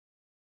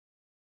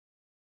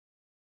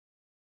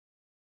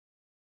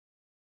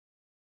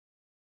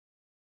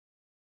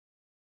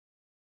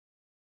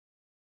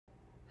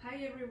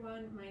Hi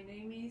everyone, my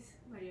name is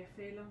Maria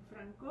Felon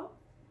Franco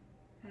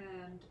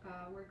and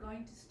we're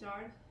going to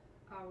start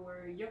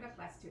our yoga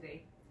class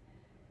today.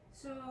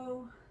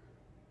 So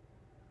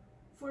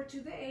for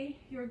today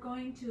you're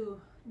going to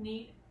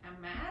need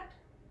a mat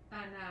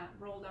and a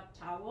rolled up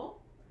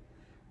towel.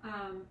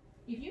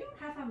 If you don't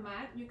have a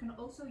mat, you can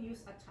also use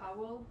a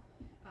towel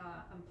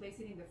and place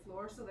it in the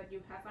floor so that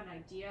you have an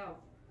idea of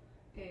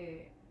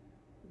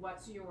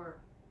what's your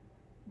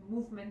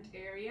movement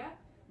area.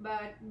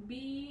 But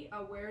be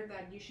aware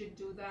that you should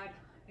do that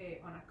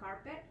on a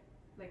carpet,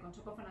 like on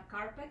top of a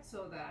carpet,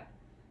 so that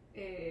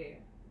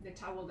the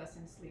towel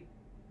doesn't slip.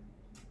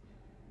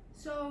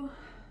 So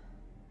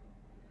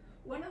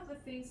one of the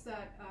things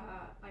that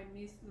I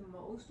missed the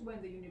most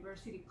when the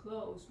university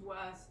closed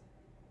was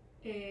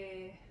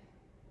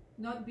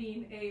not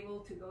being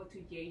able to go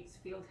to Yates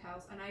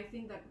Fieldhouse, and I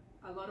think that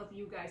a lot of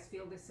you guys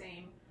feel the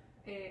same.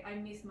 I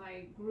miss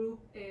my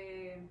group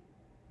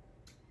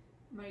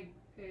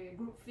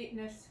group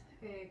fitness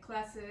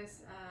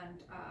classes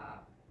and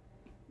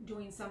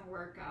doing some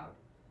workout.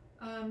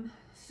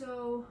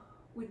 So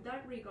with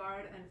that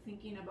regard and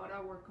thinking about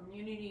our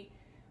community,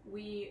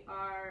 we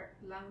are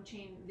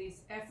launching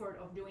this effort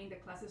of doing the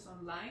classes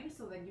online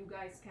so that you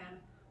guys can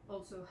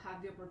also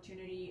have the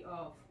opportunity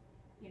of,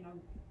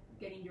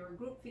 getting your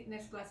group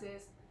fitness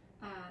classes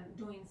and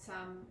doing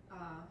some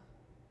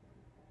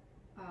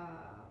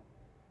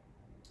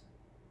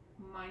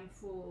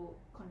mindful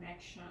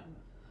connection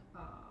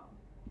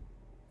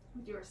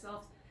with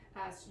yourselves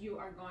as you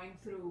are going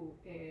through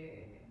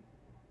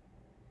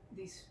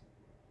this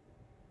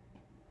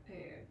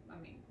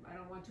I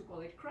don't want to call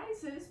it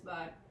crisis,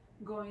 but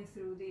going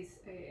through these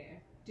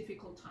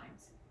difficult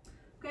times.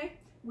 Okay,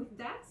 with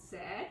that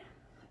said,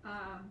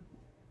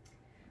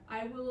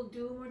 I will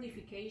do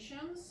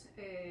modifications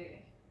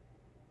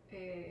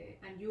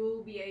and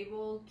you'll be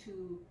able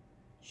to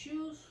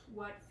choose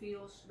what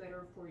feels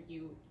better for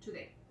you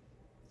today.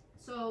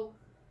 So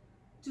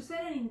to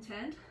set an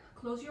intent,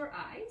 close your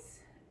eyes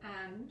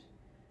and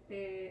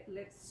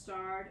let's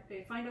start.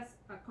 Find a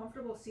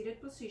comfortable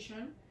seated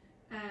position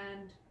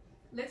and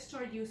let's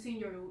start using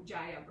your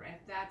Ujjayi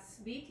breath. That's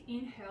big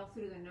inhale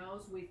through the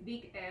nose with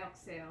big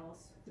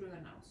exhales through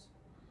the nose.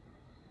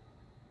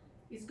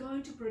 It's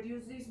going to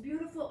produce this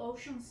beautiful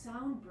ocean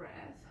sound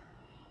breath.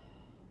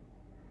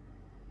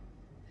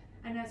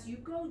 And as you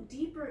go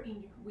deeper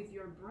in with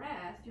your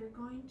breath, you're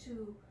going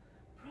to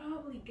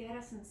probably get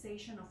a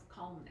sensation of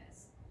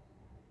calmness.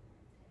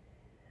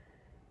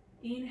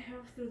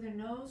 Inhale through the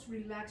nose,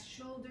 relax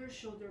shoulders,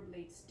 shoulder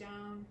blades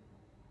down.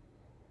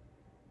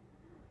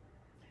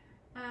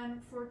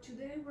 And for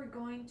today, we're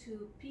going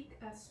to pick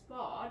a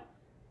spot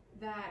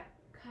that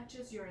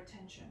catches your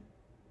attention.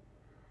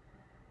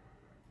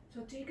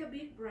 So take a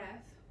big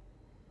breath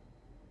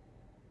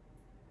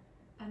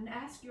and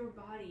ask your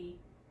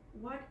body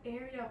what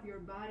area of your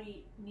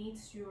body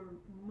needs your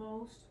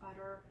most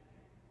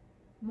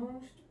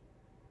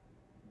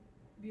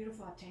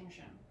beautiful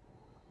attention.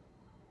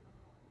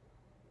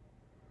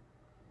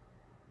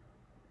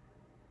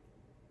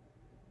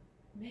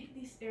 Make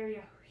this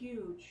area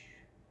huge.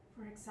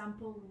 For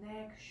example,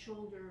 neck,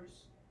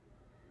 shoulders,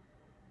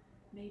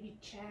 maybe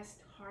chest,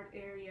 heart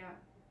area,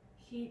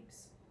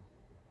 hips.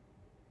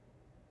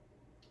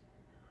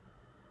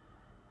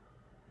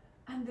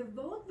 And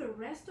devote the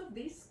rest of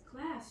this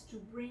class to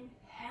bring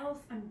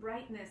health and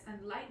brightness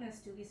and lightness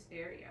to this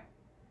area.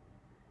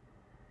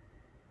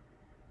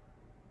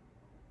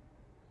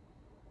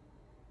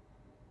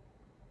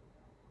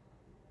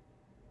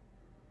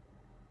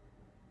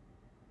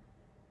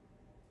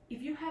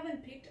 If you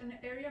haven't picked an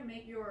area,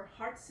 make your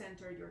heart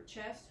center, your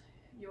chest,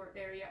 your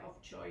area of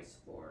choice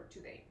for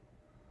today.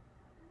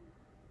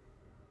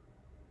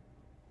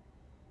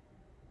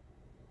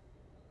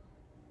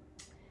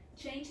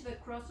 Change the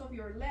cross of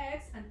your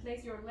legs and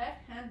place your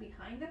left hand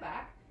behind the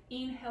back.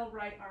 Inhale,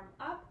 right arm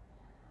up.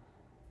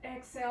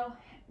 Exhale,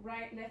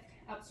 right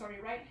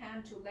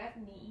hand to left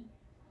knee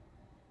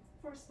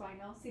for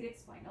seated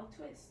spinal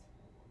twist.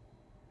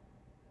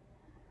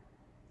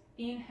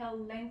 Inhale,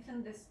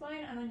 lengthen the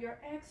spine, and on your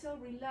exhale,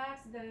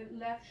 relax the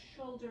left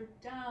shoulder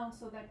down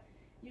so that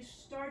you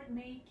start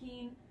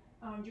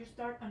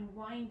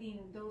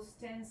unwinding those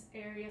tense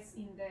areas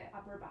in the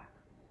upper back.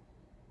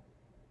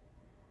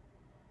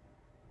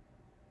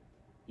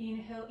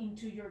 Inhale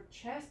into your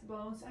chest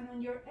bones, and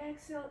on your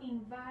exhale,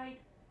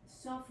 invite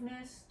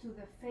softness to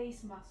the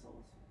face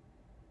muscles.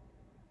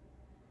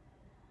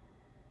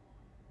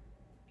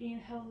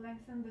 Inhale,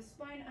 lengthen the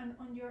spine, and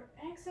on your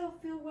exhale,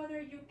 feel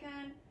whether you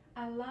can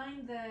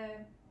align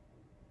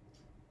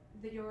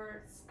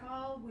your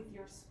skull with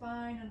your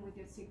spine and with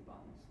your sit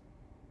bones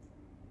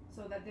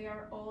so that they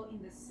are all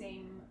in the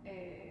same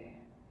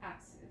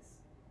axis.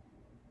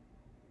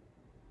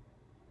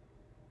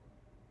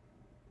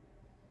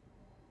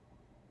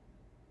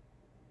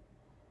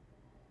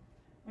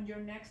 On your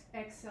next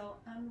exhale,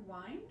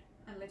 unwind,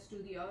 and let's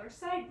do the other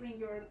side. Bring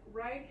your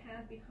right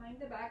hand behind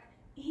the back.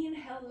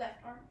 Inhale,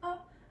 left arm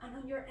up, and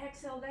on your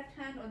exhale, left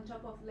hand on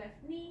top of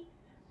left knee.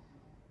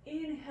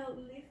 Inhale,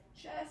 lift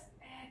chest,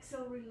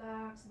 exhale,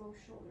 relax both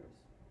shoulders.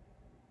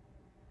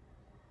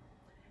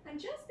 And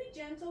just be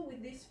gentle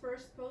with this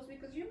first pose,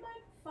 because you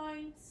might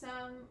find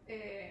some,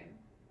 the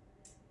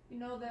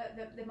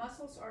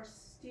muscles are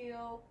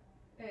still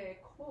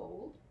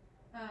cold.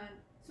 And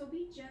so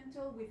be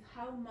gentle with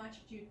how much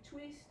you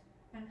twist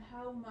and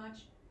how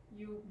much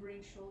you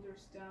bring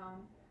shoulders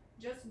down.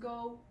 Just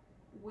go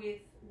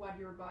with what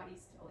your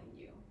body's telling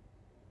you.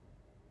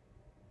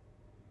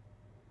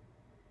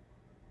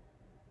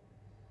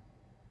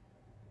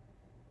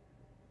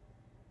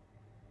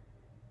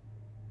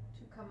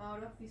 To come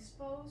out of this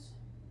pose,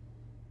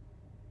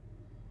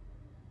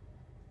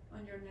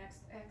 on your next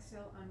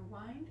exhale,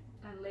 unwind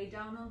and lay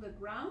down on the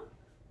ground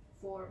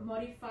for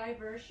modified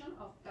version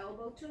of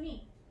elbow to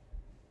knee.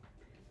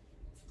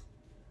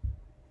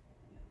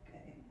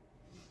 Okay.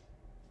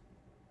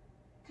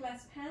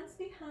 Clasp hands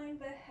behind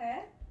the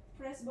head,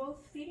 press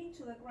both feet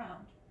into the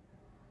ground.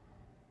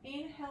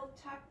 Inhale,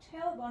 tuck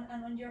tailbone,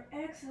 and on your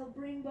exhale,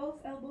 bring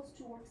both elbows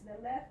towards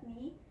the left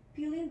knee,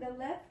 peeling the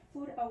left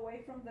foot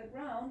away from the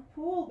ground.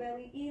 Pull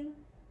belly in,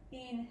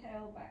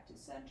 inhale back to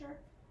center.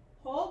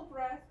 Hold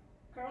breath,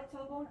 curl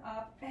tailbone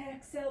up,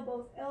 exhale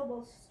both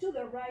elbows to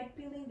the right,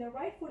 peeling the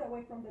right foot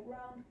away from the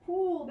ground.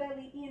 Pull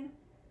belly in,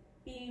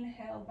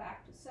 inhale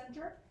back to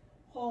center.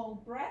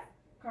 Hold breath,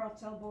 curl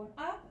tailbone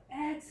up,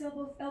 exhale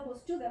both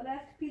elbows to the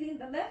left, peeling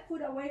the left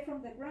foot away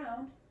from the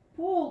ground.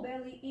 Pull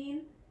belly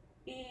in,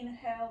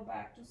 inhale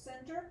back to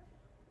center.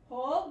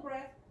 Hold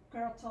breath,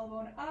 curl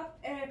tailbone up,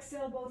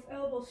 exhale both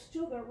elbows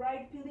to the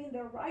right, peeling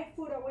the right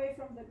foot away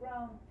from the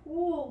ground.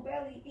 Pull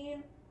belly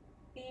in,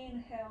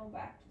 inhale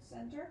back to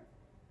center.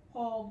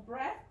 Hold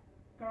breath,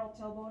 curl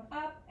tailbone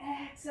up,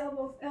 exhale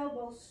both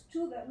elbows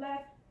to the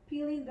left,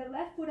 peeling the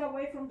left foot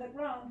away from the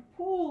ground.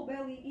 Pull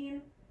belly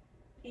in,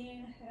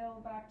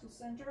 inhale back to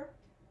center.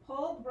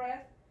 Hold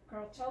breath,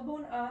 curl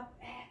tailbone up,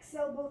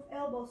 exhale both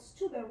elbows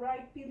to the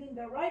right, peeling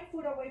the right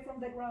foot away from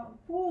the ground.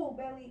 Pull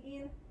belly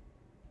in,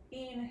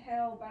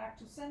 inhale back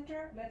to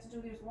center. Let's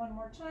do this one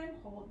more time.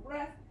 Hold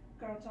breath,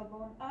 curl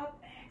tailbone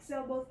up,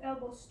 exhale both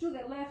elbows to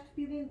the left,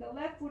 peeling the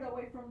left foot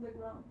away from the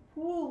ground.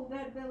 Pull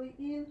that belly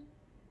in,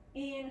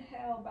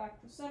 inhale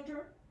back to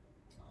center.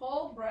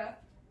 Hold breath,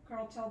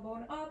 curl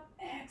tailbone up,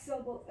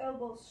 exhale both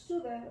elbows to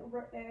the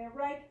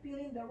right,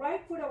 peeling the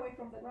right foot away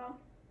from the ground.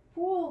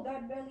 Pull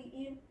that belly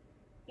in,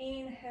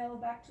 inhale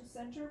back to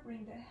center.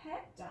 Bring the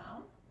head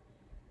down.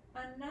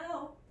 And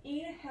now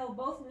inhale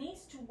both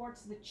knees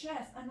towards the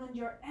chest, and on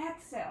your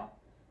exhale,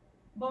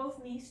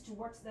 both knees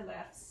towards the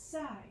left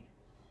side.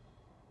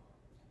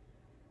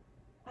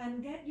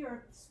 And get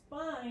your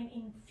spine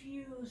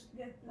infused,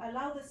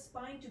 allow the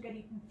spine to get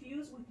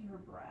infused with your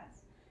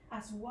breath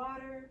as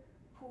water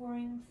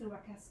pouring through a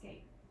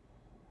cascade.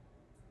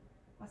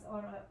 As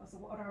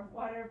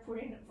water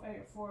pouring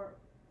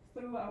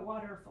through a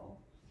waterfall.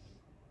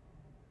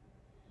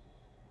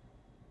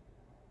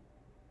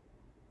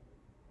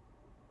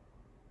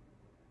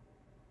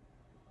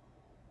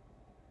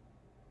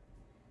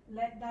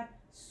 Let that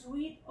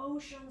sweet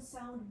ocean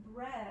sound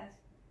breath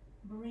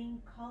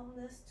bring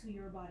calmness to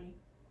your body.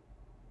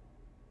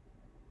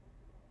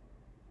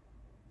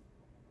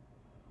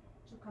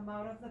 To come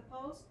out of the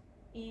pose,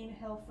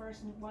 inhale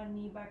first one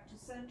knee back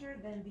to center,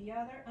 then the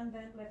other, and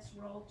then let's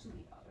roll to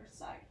the other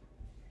side.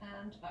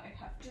 And I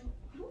have to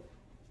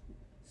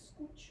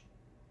scooch.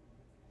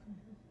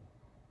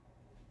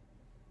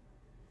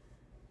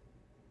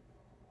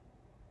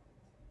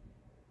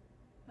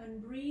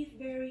 And breathe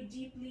very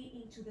deeply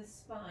into the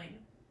spine.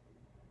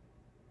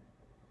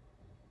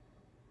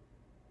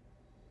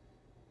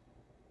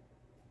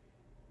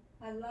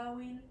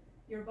 Allowing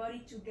your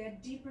body to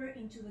get deeper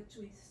into the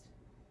twist.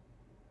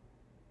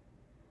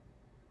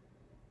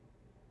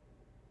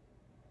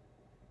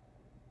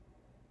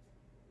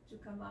 To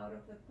come out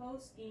of the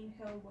pose,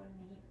 inhale one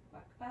knee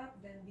back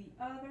up, then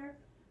the other.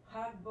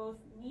 Hug both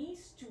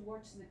knees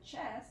towards the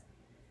chest.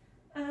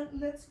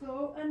 And let's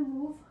go and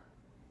move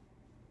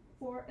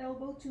for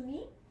elbow to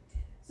knee.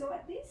 So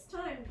at this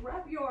time,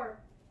 grab your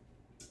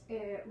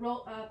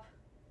roll up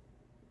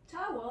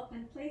towel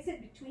and place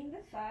it between the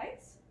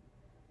thighs.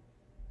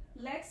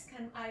 Legs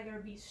can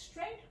either be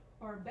straight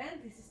or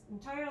bent. This is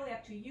entirely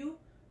up to you.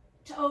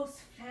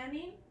 Toes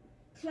fanning.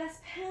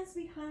 Clasp hands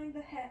behind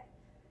the head.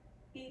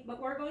 But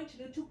we're going to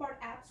do two-part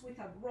abs with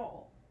a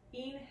roll.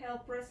 Inhale,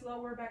 press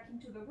lower back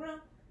into the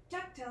ground.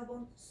 Tuck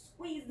tailbone,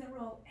 squeeze the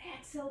roll.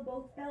 Exhale,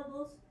 both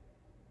elbows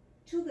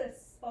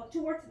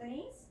towards the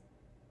knees.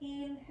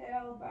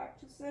 Inhale, back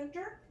to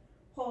center.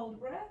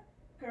 Hold breath.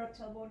 Curl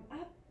tailbone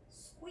up.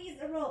 Squeeze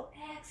the roll.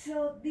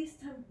 Exhale, this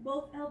time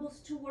both elbows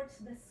towards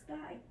the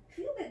sky.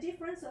 Feel the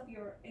difference of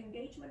your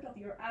engagement of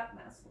your ab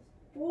muscles.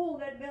 Pull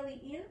that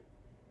belly in.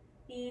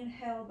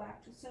 Inhale,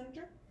 back to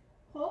center.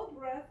 Hold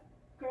breath.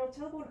 Curl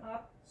tailbone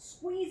up.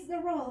 Squeeze the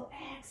roll.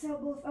 Exhale,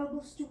 both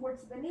elbows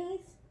towards the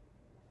knees.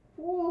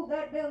 Pull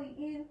that belly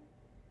in.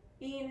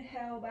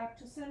 Inhale, back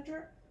to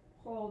center.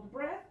 Hold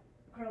breath.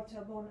 Curl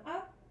tailbone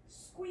up.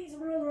 Squeeze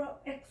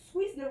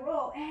the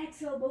roll.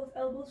 Exhale, both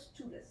elbows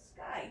to the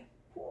sky.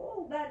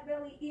 Pull that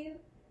belly in.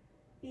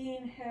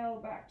 Inhale,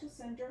 back to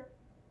center.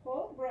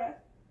 Hold breath.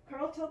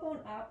 Curl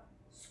tailbone up.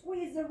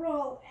 Squeeze the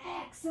roll.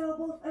 Exhale,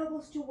 both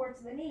elbows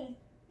towards the knee.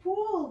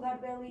 Pull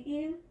that belly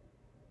in.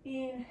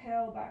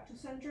 Inhale, back to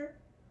center.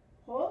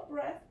 Hold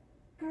breath.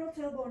 Curl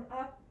tailbone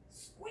up.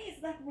 Squeeze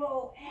that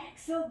roll.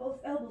 Exhale, both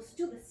elbows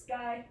to the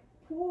sky.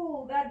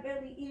 Pull that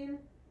belly in.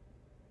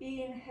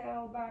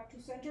 Inhale, back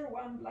to center.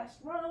 One last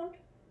round.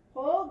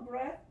 Hold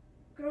breath.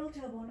 Curl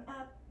tailbone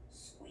up.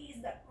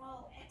 Squeeze that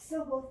roll.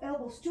 Exhale, both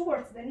elbows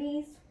towards the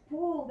knees.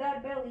 Pull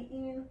that belly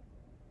in.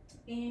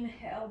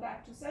 Inhale,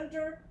 back to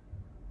center.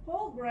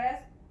 Hold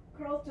breath.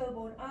 Curl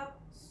tailbone up.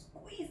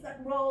 Squeeze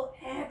that roll.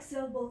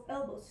 Exhale, both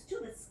elbows to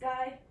the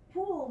sky.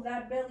 Pull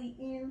that belly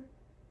in.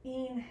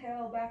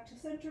 Inhale, back to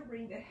center.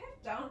 Bring the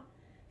head down.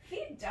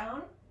 Feet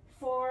down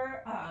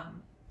for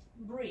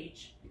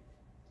bridge.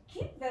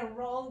 Keep the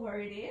roll where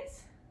it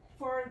is.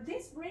 For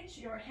this bridge,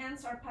 your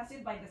hands are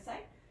passed by the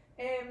side.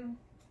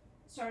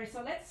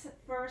 So let's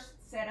first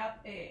set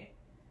up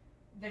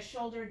the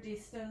shoulder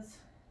distance.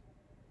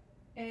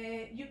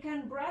 You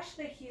can brush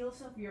the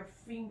heels of your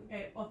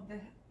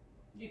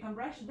you can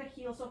brush the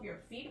heels of your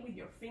feet with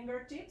your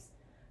fingertips,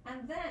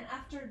 and then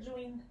after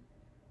doing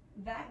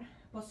that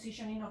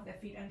positioning of the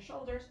feet and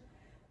shoulders,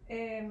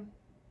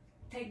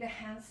 take the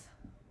hands,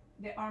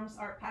 the arms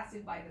are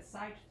passed by the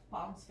side,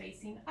 palms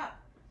facing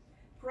up.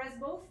 Press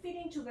both feet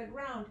into the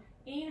ground.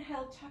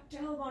 Inhale, tuck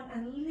tailbone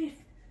and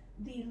lift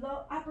the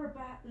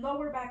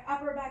lower back,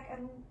 upper back,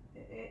 and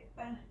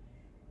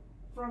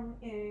from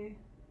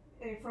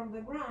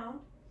the ground.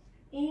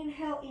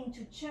 Inhale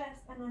into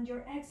chest, and on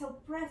your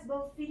exhale, press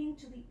both feet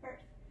into the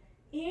earth.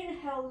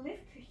 Inhale,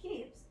 lift the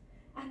hips,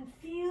 and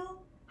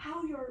feel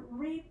how your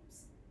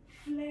ribs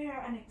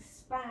flare and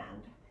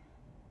expand.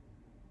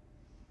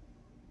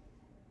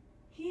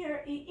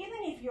 Here, even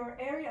if your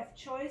area of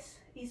choice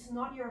is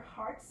not your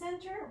heart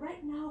center,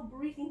 right now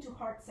breathe into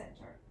heart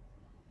center.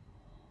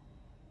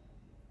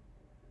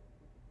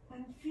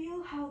 And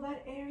feel how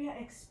that area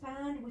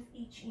expands with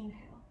each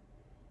inhale.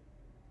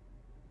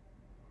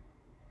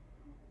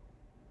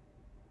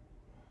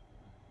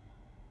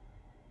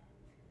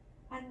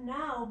 And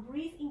now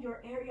breathe in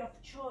your area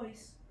of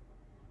choice.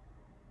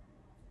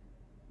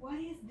 What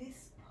is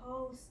this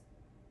pose?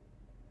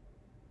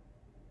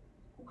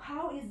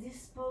 How is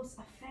this pose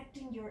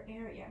affecting your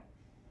area?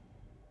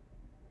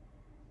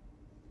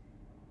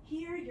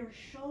 Here, your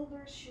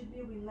shoulders should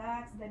be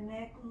relaxed, the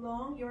neck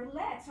long. Your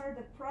legs are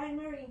the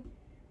primary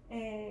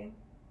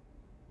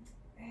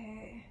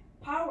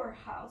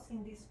powerhouse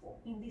in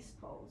this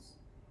pose.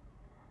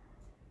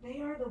 They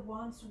are the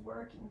ones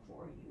working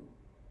for you.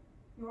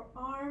 Your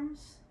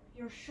arms,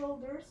 your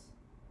shoulders,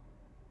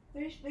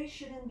 they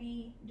shouldn't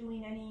be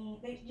doing any.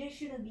 They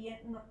shouldn't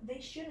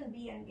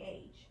be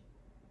engaged.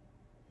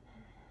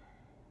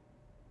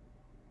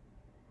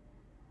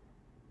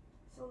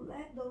 So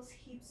let those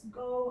hips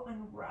go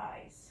and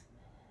rise.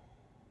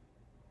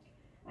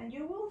 And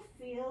you will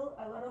feel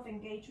a lot of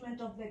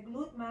engagement of the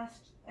glute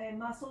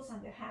muscles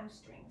and the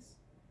hamstrings.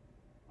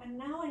 And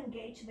now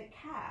engage the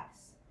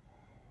calves.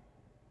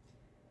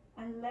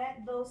 And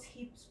let those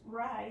hips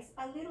rise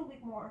a little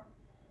bit more.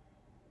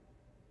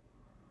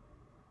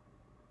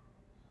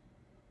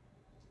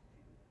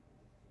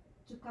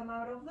 To come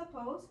out of the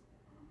pose,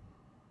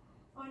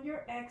 on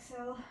your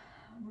exhale,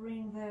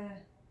 bring the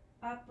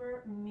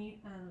upper, mid,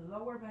 and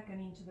lower back and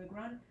into the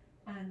ground,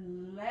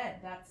 and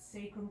let that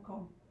sacrum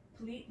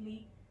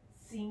completely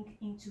sink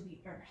into the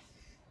earth.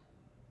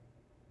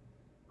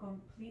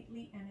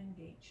 Completely and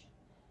engaged.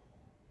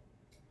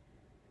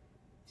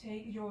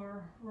 Take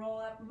your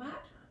roll-up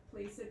mat,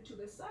 place it to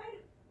the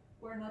side.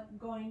 We're not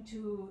going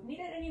to need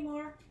it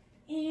anymore.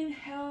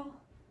 Inhale,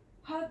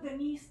 hug the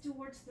knees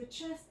towards the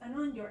chest, and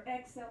on your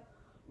exhale,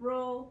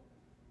 roll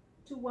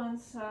to one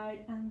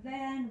side, and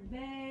then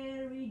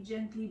very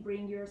gently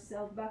bring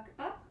yourself back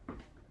up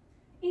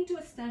into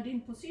a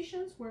standing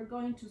positions. We're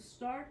going to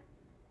start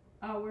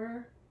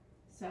our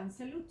sun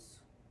salutes.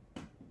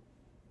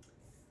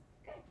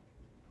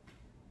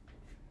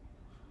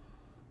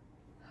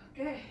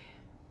 Okay.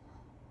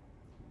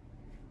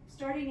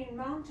 Starting in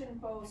mountain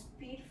pose,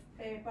 feet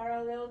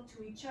parallel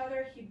to each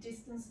other, hip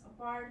distance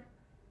apart,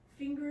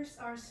 fingers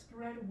are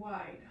spread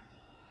wide,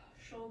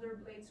 shoulder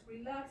blades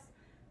relaxed,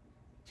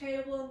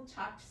 tailbone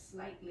tucked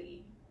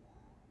slightly.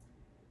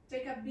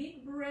 Take a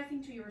big breath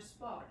into your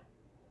spot.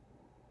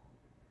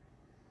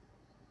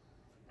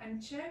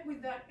 And check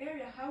with that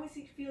area, how is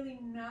it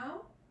feeling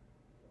now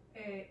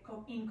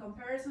in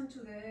comparison to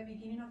the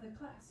beginning of the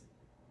class?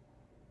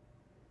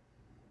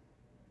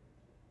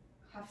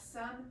 Have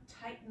some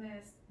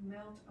tightness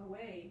melt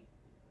away?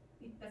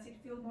 Does it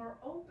feel more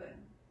open,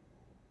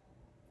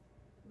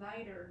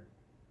 lighter,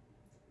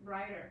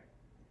 brighter?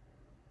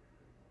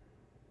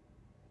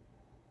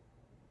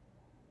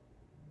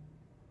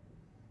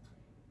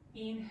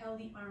 Inhale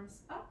the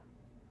arms up.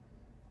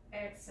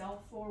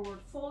 Exhale,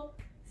 forward fold.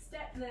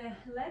 Step the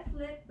left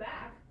leg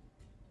back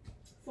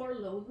for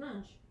low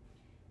lunge.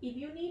 If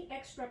you need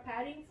extra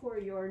padding for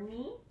your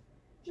knee,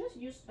 just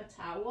use a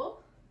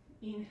towel.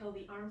 Inhale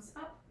the arms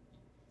up.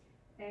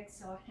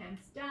 Exhale,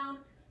 hands down.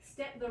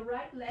 Step the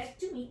right leg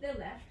to meet the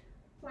left,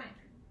 plank.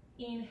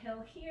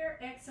 Inhale here,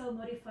 exhale,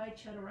 modified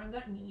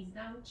chaturanga, knees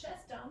down,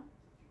 chest down.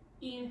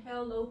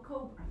 Inhale, low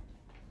cobra.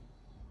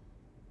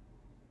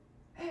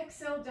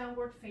 Exhale,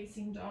 downward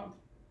facing dog.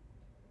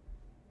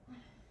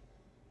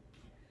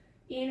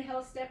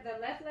 Inhale, step the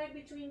left leg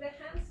between the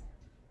hands.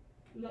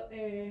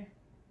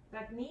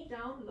 Back knee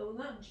down, low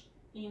lunge.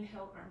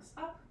 Inhale, arms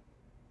up.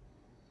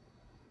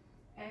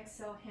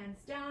 Exhale, hands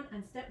down,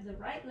 and step the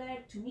right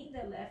leg to meet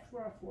the left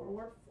for a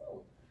forward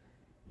fold.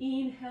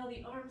 Inhale,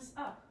 the arms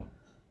up.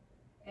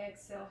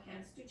 Exhale,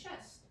 hands to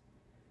chest.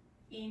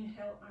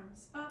 Inhale,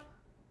 arms up.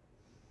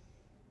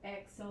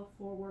 Exhale,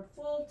 forward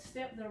fold.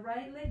 Step the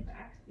right leg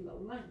back, low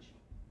lunge.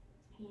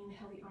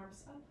 Inhale, the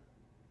arms up.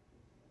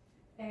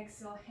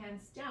 Exhale,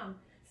 hands down.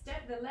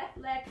 Step the left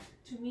leg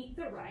to meet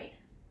the right,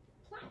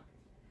 plank.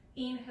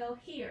 Inhale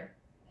here.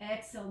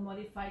 Exhale,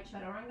 modified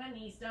chaturanga,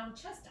 knees down,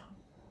 chest down.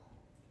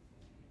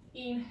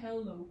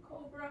 Inhale, low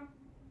cobra.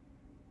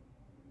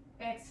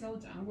 Exhale,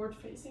 downward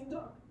facing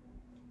dog.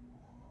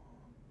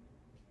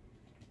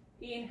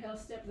 Inhale,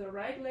 step the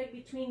right leg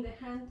between the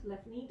hands,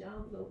 left knee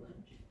down, low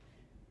lunge.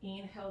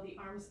 Inhale, the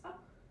arms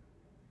up.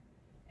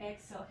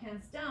 Exhale,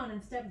 hands down,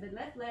 and step the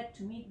left leg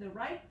to meet the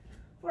right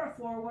for a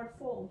forward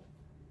fold.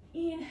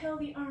 Inhale,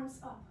 the arms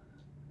up.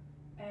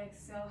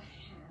 Exhale,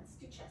 hands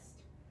to chest.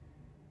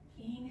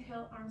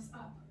 Inhale, arms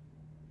up.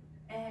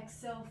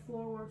 Exhale,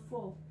 forward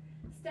fold.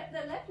 Step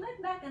the left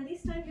leg back, and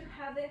this time you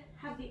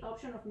have the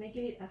option of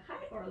making it a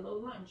high or a low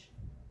lunge.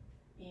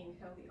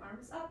 Inhale, the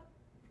arms up.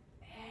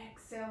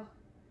 Exhale,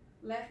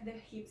 let the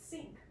hips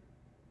sink.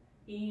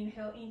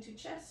 Inhale into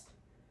chest.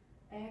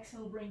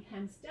 Exhale, bring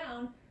hands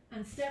down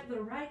and step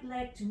the right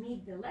leg to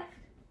meet the left,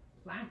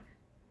 plank.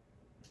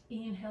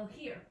 Inhale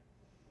here.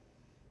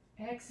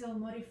 Exhale,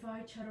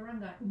 modify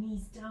chaturanga,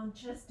 knees down,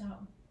 chest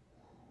down.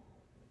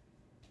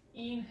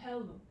 Inhale,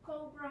 low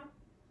cobra.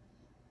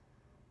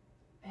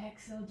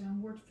 Exhale,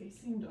 downward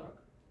facing dog.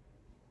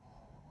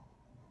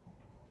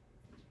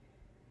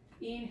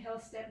 Inhale,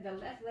 step the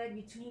left leg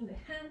between the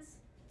hands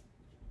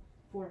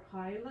for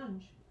high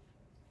lunge.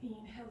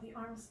 Inhale, the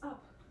arms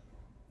up.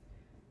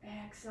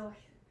 Exhale,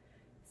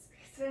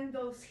 send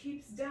those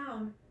hips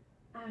down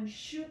and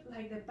shoot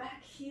like the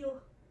back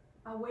heel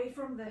away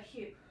from the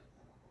hip.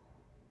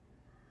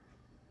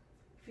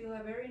 Feel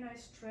a very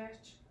nice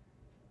stretch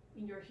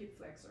in your hip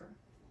flexor.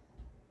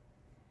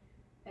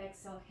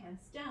 Exhale,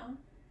 hands down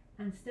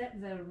and step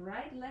the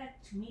right leg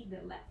to meet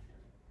the left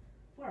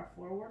for a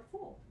forward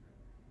fold.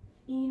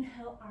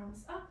 Inhale,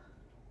 arms up.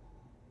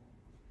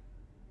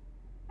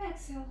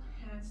 Exhale,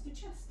 hands to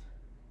chest.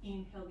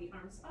 Inhale, the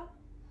arms up.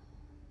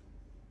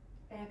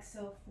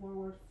 Exhale,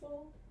 forward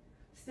fold.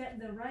 Step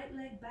the right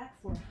leg back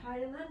for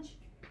high lunge.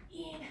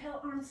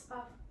 Inhale, arms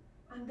up,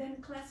 and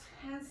then clasp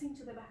hands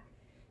into the back.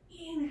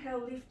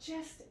 Inhale, lift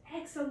chest.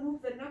 Exhale,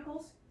 move the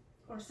knuckles,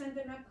 or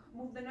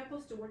move the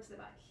knuckles towards the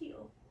back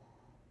heel.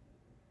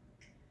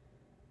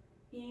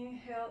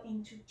 Inhale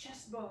into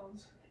chest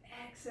bones.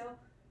 Exhale,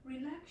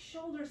 relax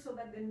shoulders so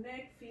that the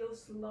neck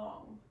feels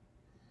long.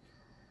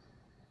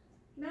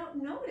 Now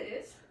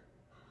notice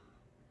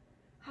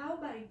how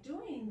by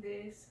doing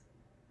this,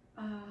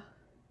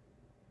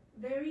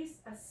 there is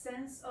a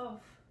sense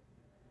of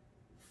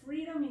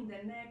freedom in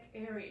the neck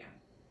area.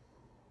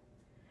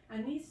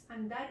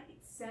 And that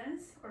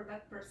sense or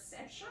that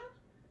perception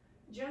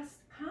just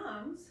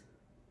comes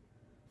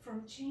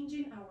from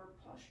changing our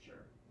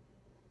posture.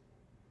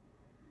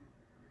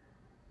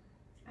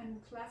 And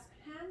clasp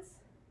hands,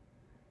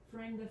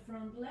 frame the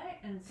front leg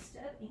and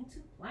step into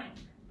plank.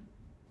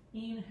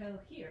 Inhale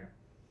here.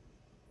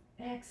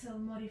 Exhale,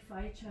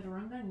 modify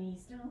chaturanga,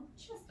 knees down,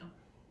 chest down.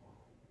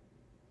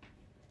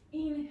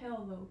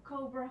 Inhale, low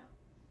cobra.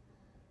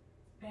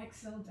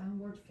 Exhale,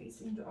 downward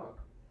facing dog.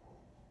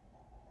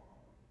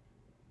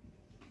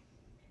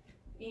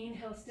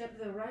 Inhale, step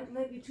the right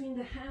leg between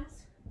the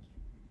hands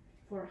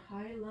for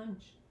high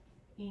lunge.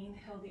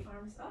 Inhale, the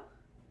arms up.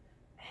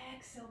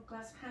 Exhale,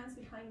 clasp hands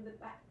behind the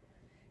back.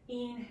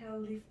 Inhale,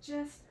 lift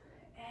chest.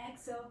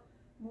 Exhale,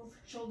 move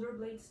shoulder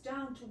blades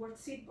down towards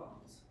sit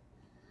bones.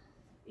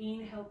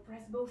 Inhale,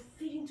 press both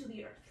feet into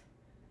the earth.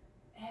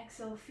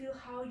 Exhale, feel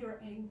how your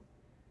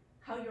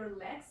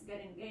legs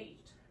get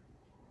engaged.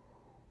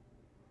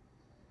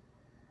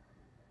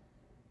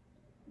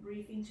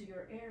 Breathe into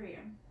your area.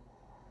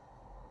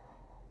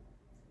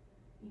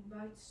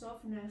 Invite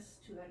softness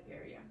to that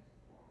area.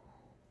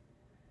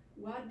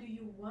 What do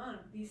you want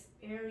this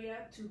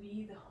area to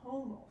be the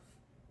home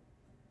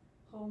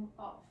of? Home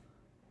of.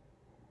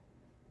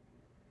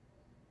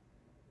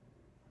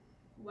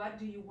 What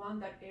do you want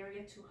that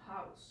area to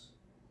house?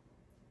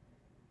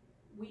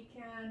 We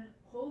can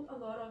hold a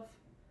lot of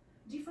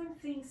different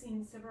things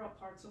in several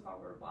parts of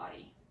our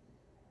body.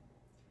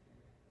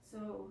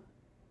 So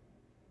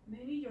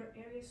maybe your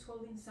area is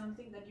holding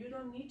something that you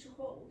don't need to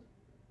hold,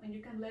 and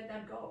you can let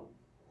that go.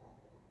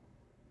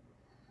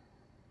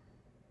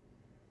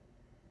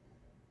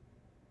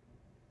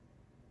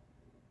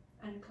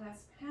 And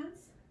clasp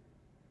hands,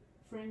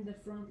 frame the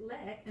front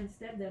leg and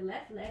step the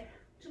left leg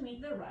to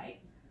meet the right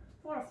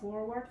for a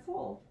forward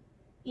fold.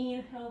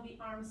 Inhale the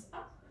arms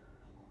up.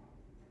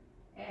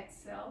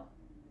 Exhale,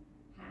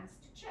 hands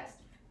to chest.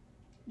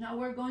 Now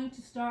we're going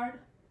to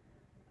start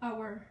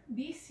our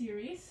B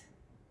series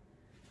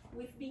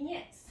with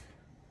vignettes.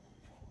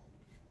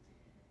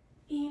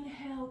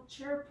 Inhale,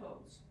 chair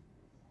pose.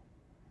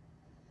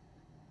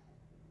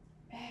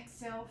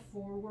 Exhale,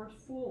 forward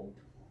fold.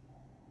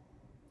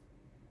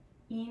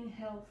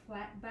 Inhale,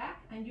 flat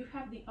back, and you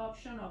have the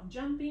option of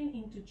jumping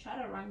into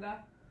chaturanga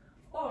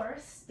or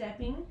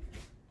stepping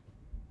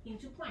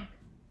into plank.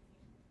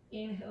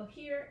 Inhale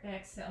here,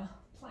 exhale,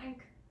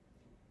 plank.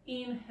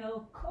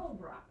 Inhale,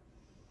 cobra.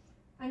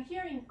 And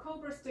here in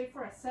cobra, stay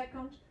for a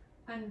second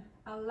and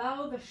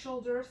allow the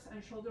shoulders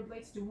and shoulder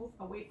blades to move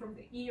away from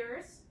the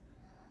ears.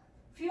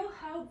 Feel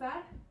how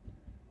that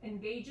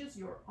engages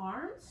your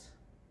arms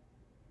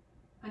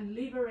and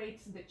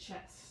liberates the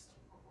chest.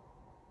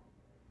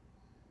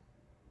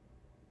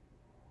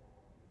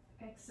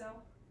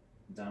 Exhale,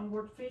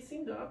 downward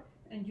facing dog,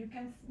 and you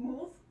can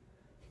move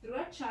through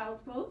a child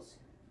pose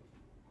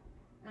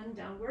and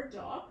downward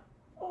dog,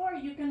 or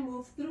you can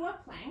move through a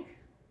plank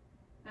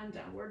and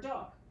downward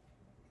dog.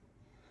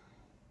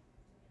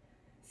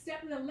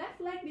 Step the left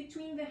leg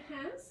between the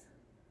hands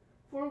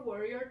for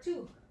warrior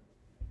two.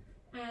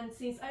 And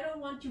since I don't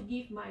want to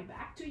give my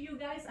back to you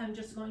guys, I'm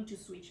just going to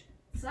switch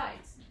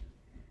sides.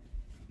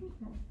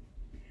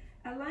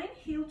 Align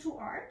heel to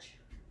arch,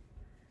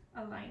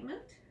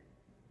 alignment.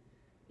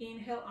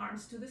 Inhale,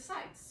 arms to the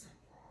sides.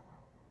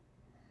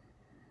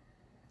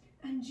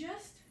 And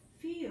just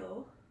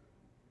feel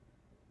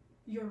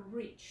your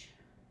reach.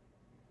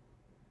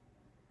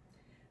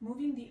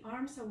 Moving the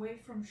arms away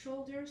from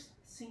shoulders,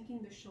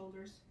 sinking the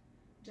shoulders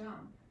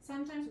down.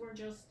 Sometimes we're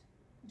just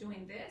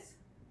doing this.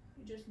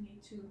 You just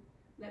need to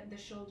let the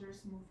shoulders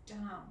move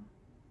down.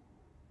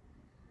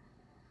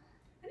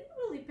 And it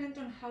will depend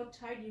on how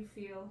tight you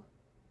feel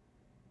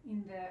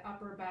in the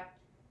upper back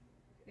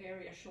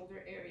area,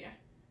 shoulder area.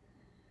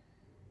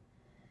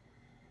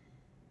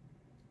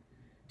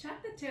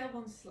 Tap the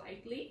tailbone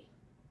slightly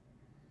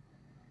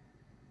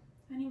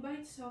and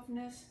invite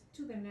softness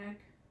to the neck,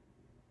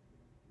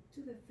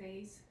 to the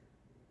face.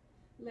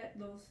 Let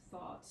those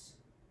thoughts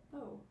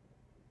go.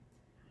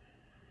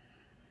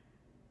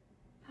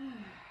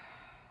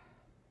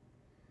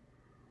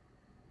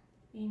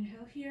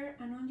 Inhale here,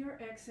 and on your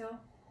exhale,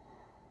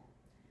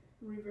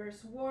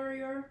 reverse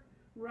warrior,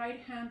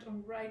 right hand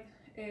on right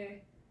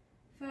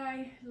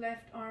thigh,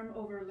 left arm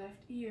over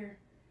left ear.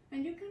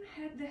 And you can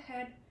have the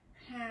head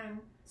hang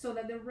so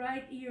that the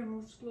right ear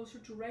moves closer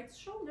to right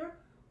shoulder,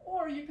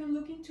 or you can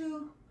look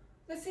into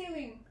the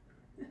ceiling.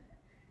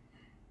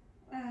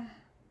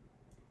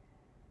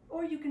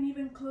 Or you can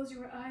even close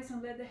your eyes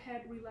and let the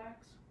head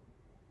relax.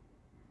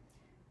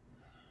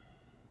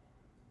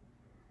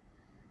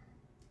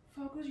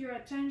 Focus your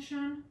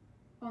attention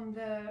on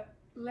the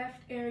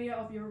left area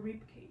of your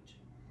rib cage.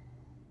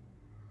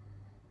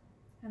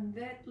 And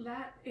let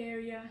that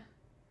area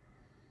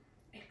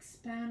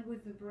expand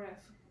with the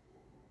breath.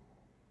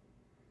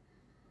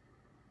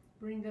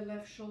 Bring the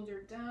left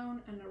shoulder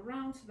down and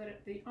around so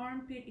that the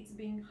armpit is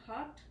being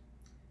hugged.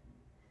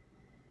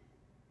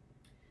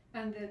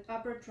 And the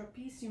upper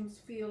trapezium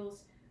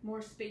feels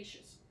more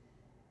spacious.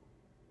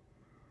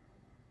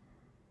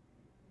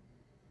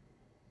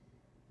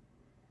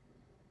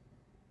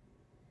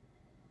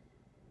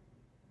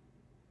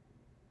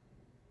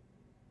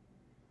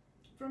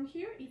 From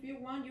here, if you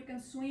want, you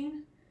can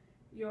swing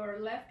your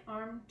left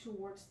arm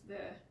towards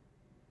the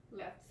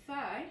left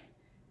thigh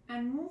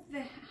and move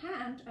the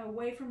hand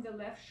away from the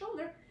left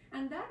shoulder,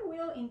 and that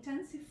will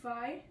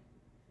intensify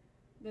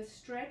the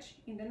stretch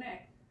in the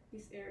neck,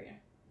 this area.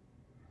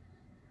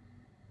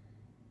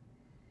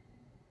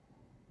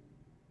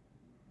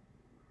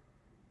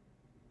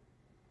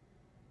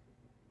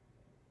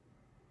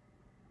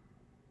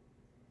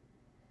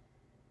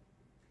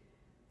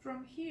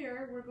 From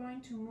here, we're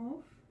going to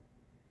move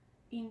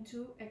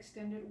into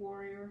extended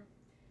warrior.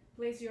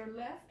 Place your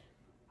left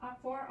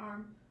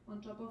forearm on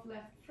top of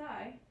left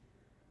thigh,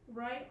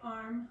 right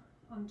arm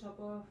on top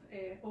of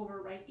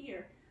over right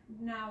ear.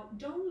 Now,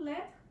 don't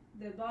let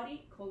the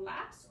body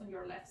collapse on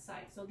your left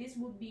side. So this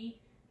would be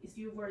if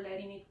you were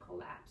letting it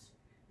collapse.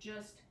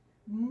 Just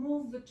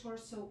move the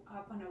torso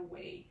up and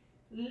away.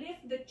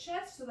 Lift the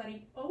chest so that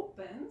it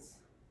opens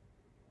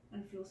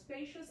and feels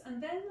spacious,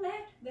 and then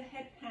let the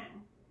head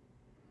hang.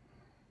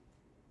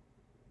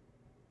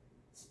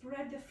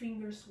 Spread the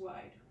fingers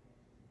wide.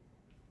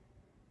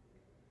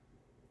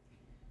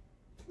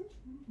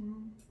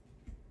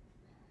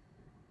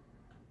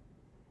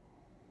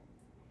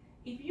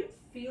 If you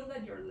feel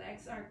that your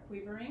legs are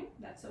quivering,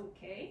 that's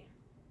okay.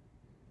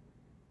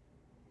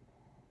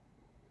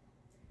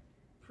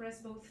 Press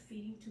both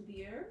feet into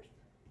the earth.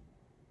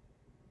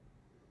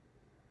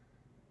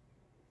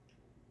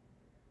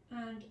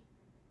 And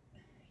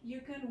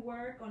you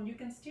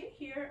can stay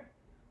here,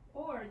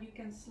 or you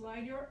can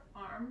slide your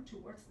arm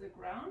towards the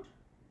ground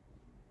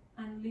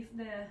and lift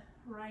the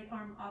right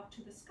arm up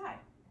to the sky.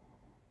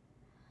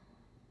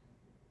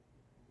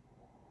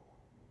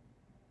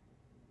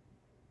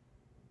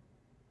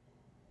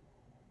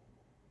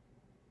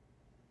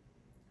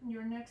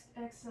 your next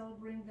exhale,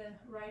 bring the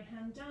right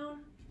hand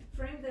down,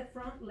 frame the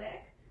front leg,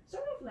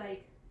 sort of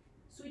like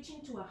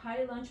switching to a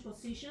high lunge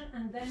position,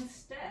 and then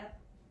step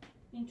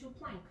into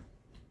plank.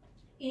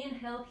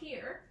 Inhale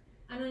here,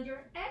 and on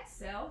your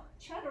exhale,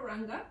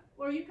 chaturanga,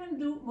 or you can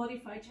do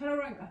modified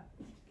chaturanga.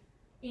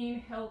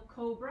 Inhale,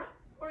 cobra,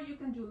 or you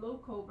can do low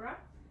cobra.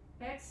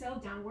 Exhale,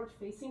 downward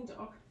facing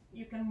dog.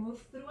 You can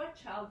move through a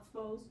child's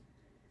pose,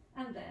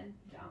 and then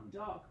down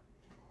dog.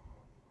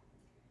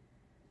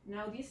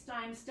 Now this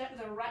time, step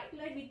the right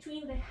leg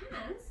between the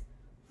hands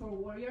for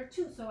warrior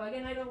two. So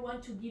again, I don't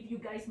want to give you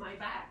guys my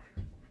back.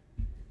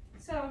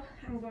 So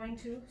I'm going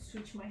to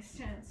switch my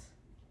stance.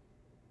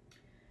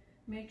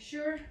 Make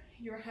sure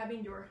you're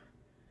having your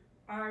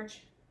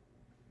arch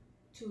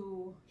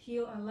to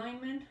heel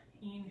alignment.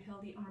 Inhale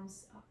the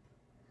arms up.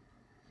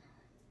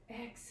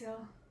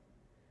 Exhale,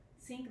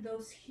 sink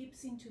those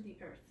hips into the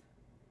earth.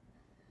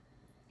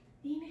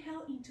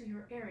 Inhale into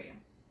your area.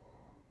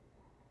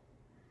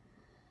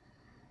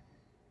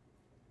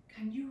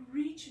 Can you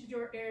reach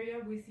your area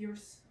with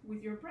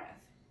your breath?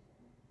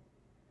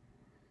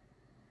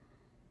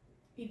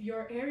 If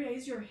your area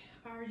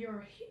are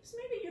your hips,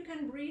 maybe you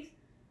can breathe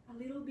a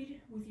little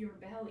bit with your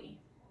belly.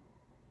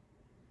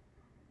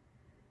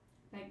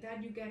 Like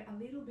that, you get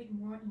a little bit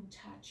more in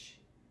touch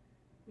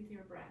with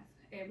your breath,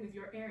 with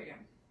your area.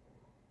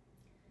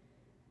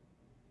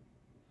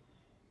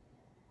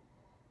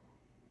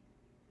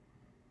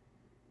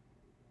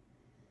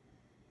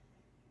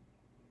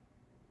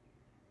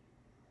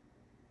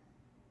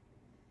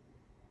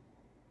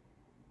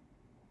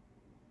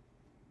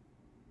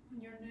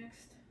 On your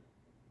next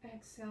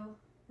exhale,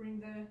 bring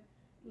the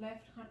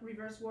left hand,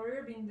 reverse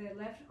warrior, bring the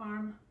left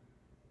arm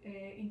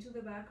into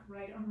the back,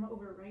 right arm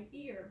over right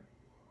ear.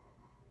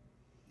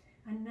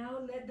 And now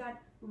let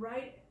that the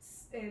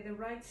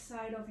right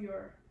side of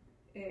your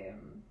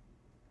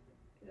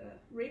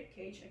rib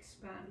cage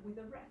expand with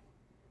the breath.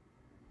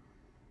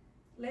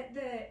 Let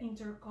the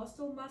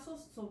intercostal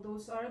muscles, so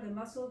those are the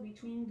muscles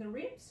between the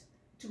ribs,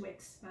 to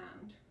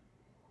expand.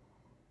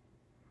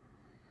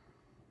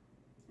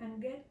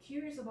 And get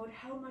curious about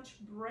how much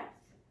breath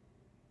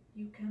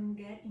you can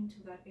get into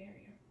that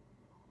area.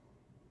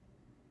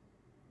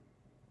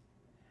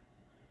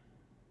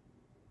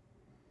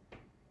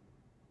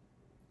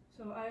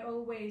 So I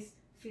always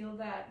feel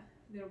that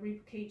the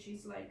rib cage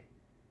is like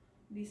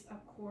this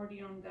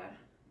accordion that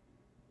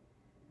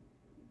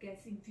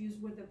gets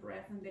infused with the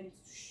breath, and then it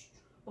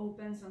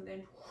opens and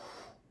then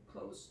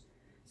close.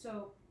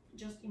 So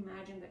just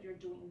imagine that you're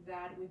doing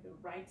that with the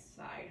right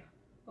side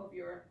of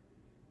your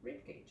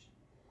rib cage.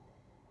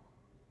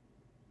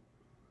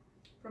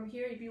 From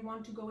here, if you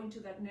want to go into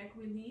that neck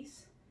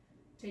release,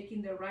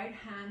 taking the right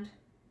hand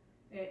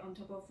on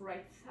top of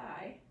right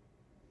thigh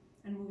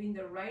and moving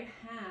the right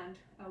hand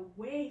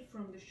away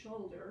from the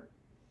shoulder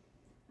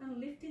and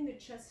lifting the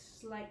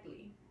chest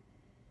slightly.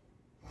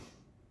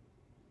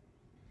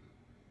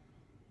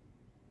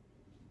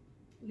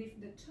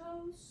 Lift the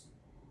toes.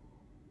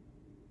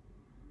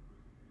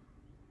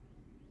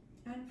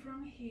 And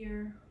from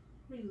here,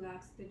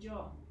 relax the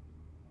jaw.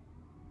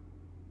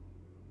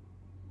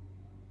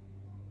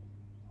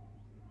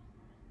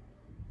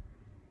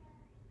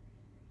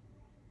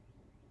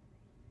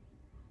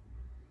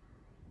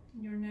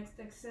 Your next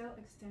exhale,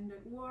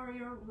 extended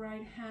warrior,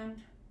 right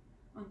hand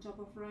on top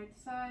of right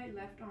thigh,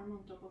 left arm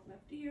on top of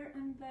left ear,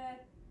 and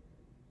let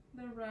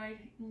the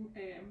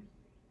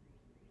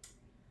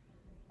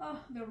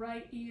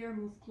right ear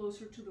move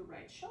closer to the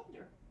right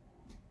shoulder.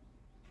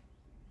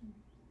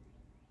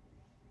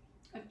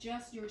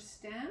 Adjust your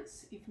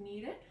stance if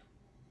needed.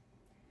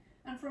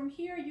 And from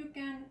here you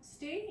can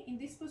stay in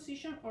this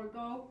position or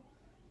go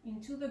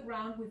into the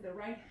ground with the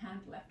right hand,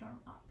 left arm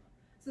up.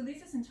 So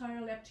this is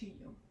entirely up to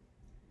you.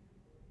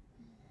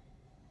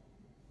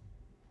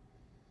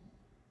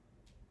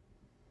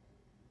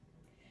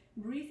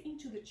 Breathe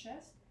into the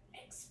chest,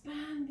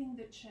 expanding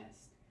the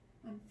chest,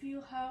 and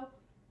feel how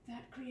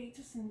that creates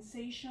a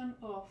sensation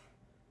of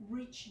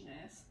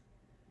richness.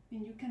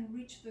 And you can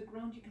reach the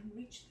ground, you can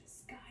reach the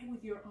sky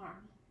with your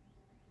arm.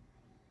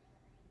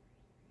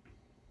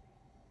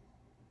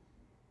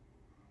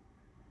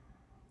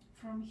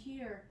 From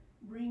here,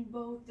 bring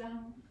both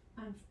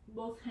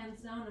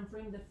hands down and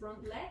frame the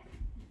front leg.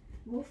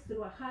 Move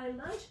through a high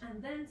lunge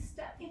and then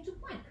step into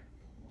plank.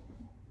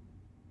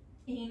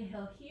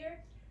 Inhale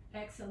here.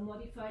 Exhale,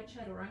 modified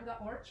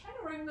chaturanga or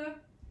chaturanga.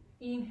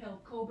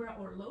 Inhale, cobra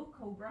or low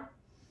cobra.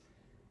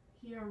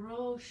 Here,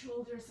 roll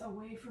shoulders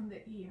away from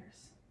the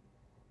ears.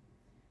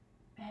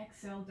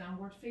 Exhale,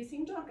 downward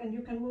facing dog, and you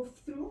can move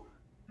through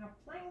a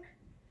plank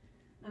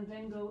and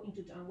then go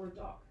into downward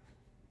dog.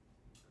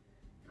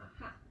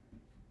 Aha.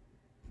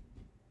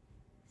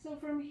 So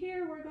from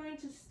here, we're going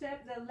to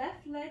step the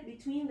left leg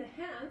between the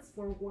hands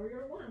for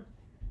warrior one.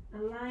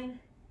 Align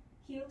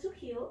heel to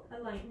heel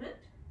alignment.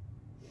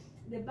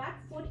 The back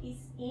foot is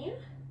in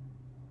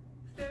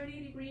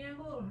 30-degree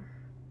angle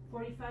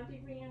or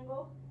 45-degree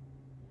angle,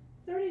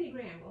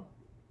 30-degree angle.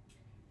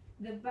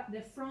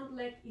 The front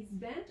leg is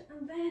bent,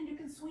 and then you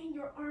can swing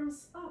your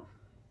arms up.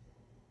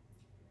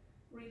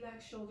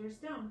 relax shoulders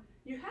down.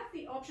 You have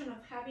the option of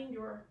having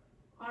your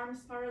arms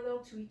parallel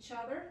to each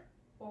other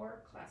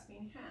or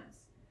clasping hands.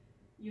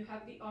 You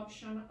have the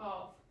option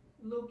of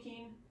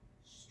looking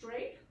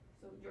straight,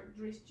 so your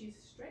wrist is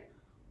straight,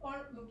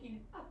 or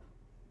looking up.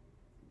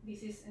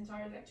 This is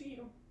entirely up to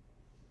you.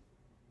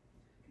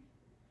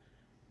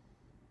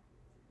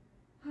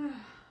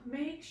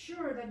 Make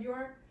sure that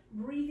you're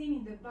breathing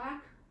in the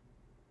back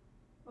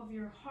of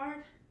your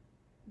heart,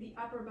 the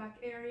upper back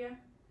area,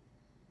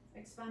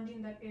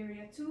 expanding that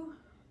area too.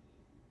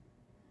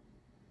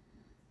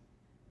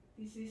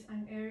 This is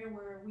an area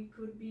where we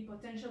could be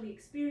potentially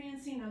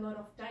experiencing a lot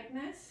of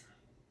tightness,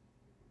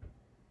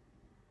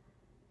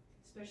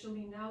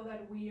 especially now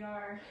that we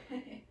are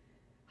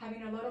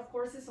having a lot of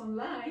courses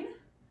online.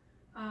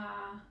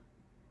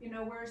 You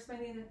know, we're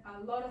spending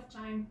a lot of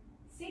time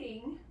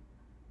sitting,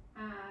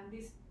 and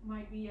this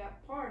might be a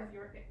part of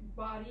your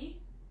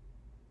body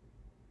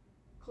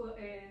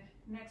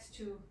next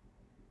to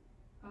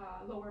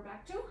lower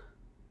back too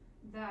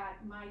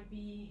that might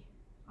be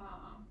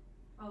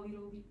a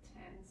little bit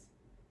tense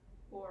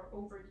or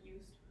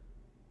overused.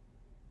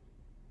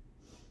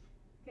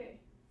 Okay,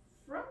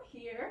 from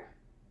here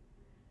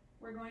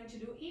we're going to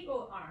do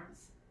eagle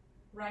arms,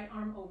 right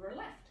arm over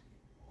left.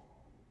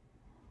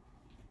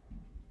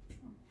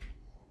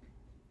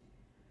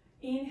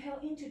 Inhale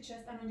into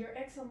chest, and on your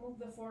exhale move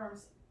the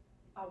forearms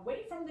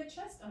away from the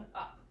chest and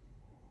up.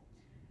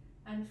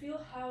 And feel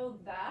how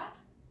that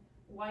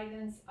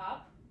widens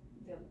up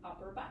the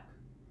upper back.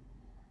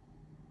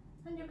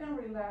 And you can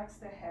relax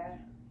the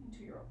head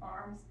into your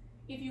arms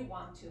if you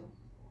want to.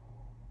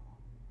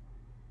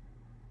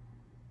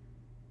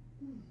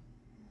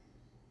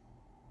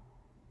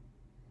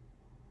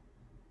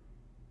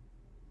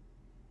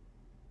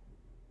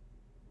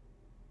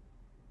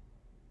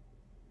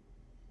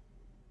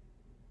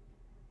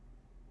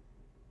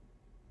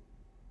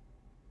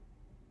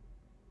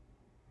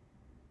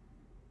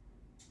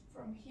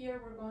 From here,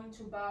 we're going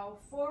to bow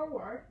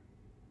forward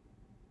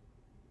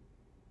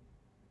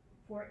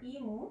for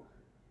Emu.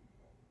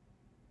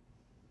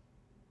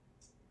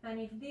 And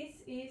if this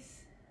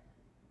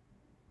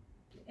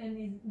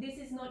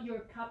is not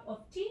your cup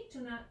of tea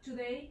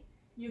today,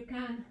 you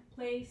can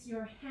place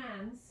your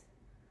hands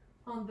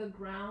on the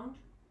ground,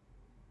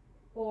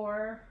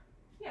 or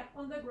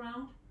on the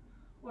ground,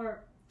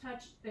 or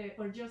touch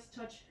or just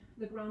touch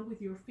the ground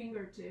with your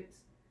fingertips.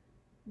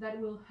 That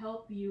will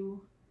help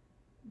you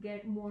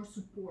get more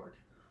support.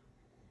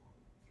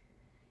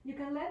 You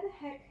can let the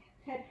head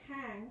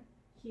hang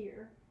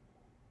here.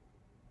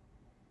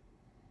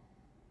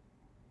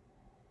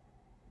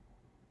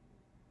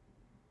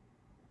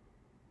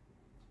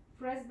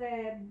 Press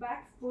the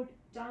back foot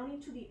down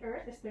into the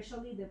earth,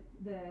 especially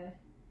the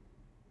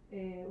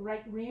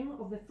right rim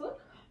of the foot,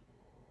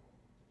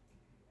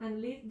 and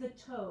lift the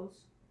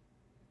toes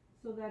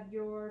so that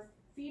your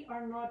feet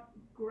are not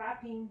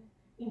grabbing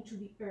into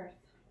the earth.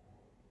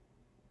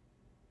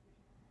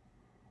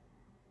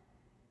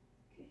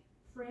 Okay.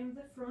 Frame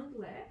the front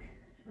leg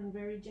and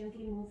very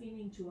gently moving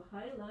into a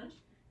high lunge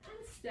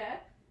and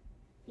step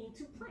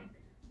into plank.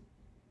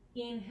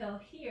 Inhale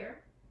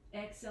here,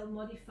 exhale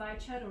modify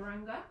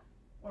chaturanga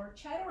or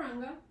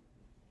chaturanga.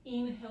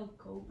 Inhale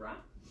cobra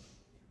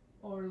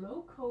or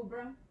low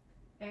cobra.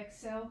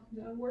 Exhale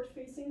downward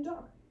facing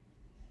dog.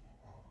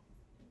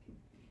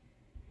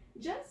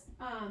 Just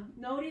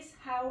notice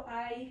how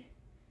I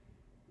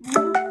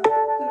move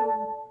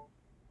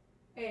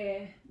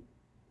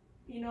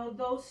through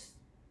those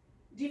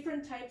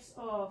different types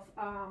of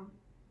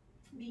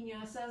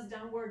vinyasas,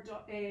 downward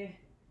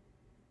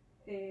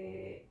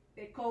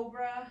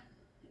cobra,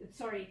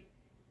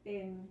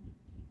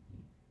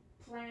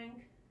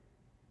 plank,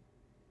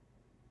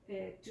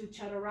 to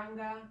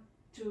chaturanga,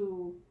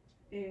 to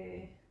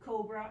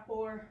cobra,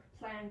 or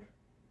plank,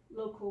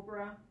 low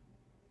cobra,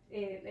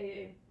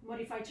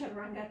 modified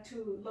chaturanga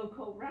to low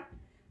cobra.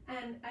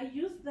 And I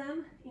use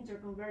them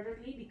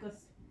interconvertibly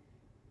because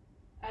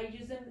I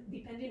use them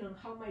depending on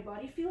how my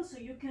body feels, so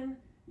you can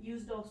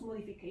use those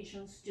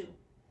modifications too.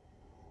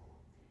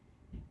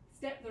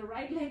 Step the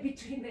right leg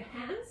between the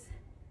hands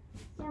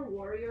for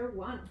warrior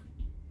one.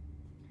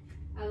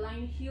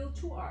 Align heel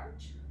to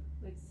arch.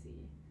 Let's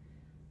see.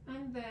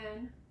 And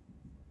then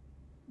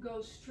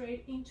go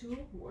straight into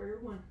warrior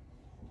one.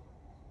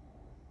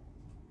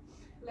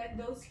 Let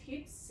those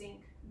hips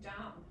sink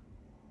down.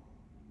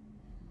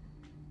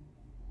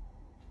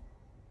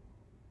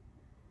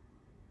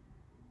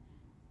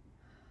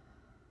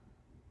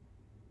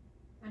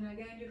 And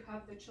again, you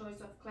have the choice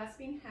of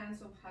clasping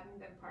hands, of having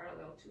them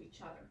parallel to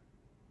each other.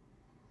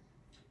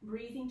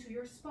 Breathe into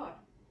your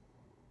spot.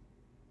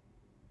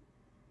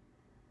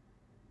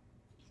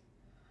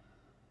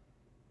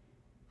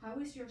 How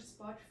is your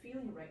spot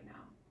feeling right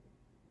now?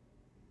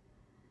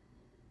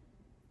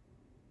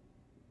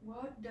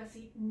 What does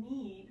it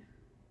need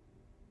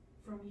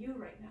from you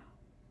right now?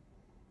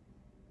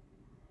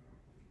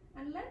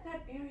 And let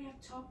that area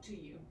talk to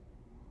you.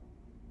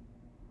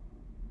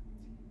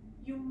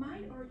 You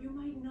might or you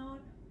might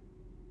not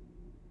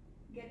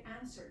get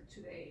answered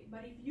today.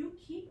 But if you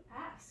keep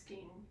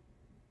asking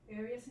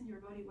areas in your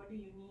body, what do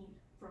you need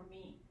from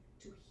me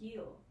to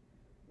heal?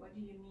 What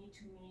do you need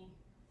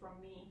from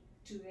me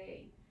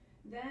today?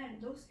 Then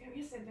those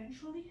areas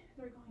eventually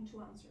they're going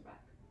to answer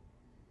back.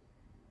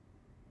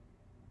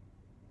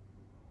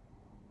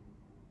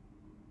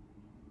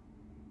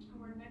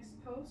 Our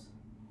next pose,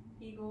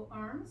 eagle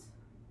arms,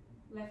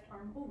 left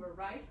arm over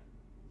right.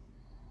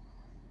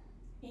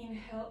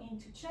 Inhale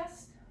into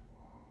chest.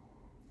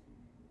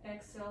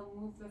 Exhale,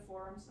 move the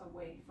forearms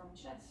away from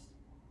chest.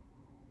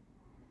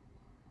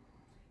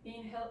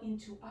 Inhale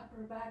into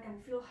upper back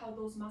and feel how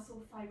those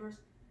muscle fibers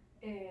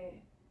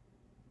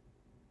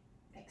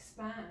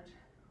expand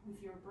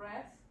with your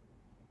breath.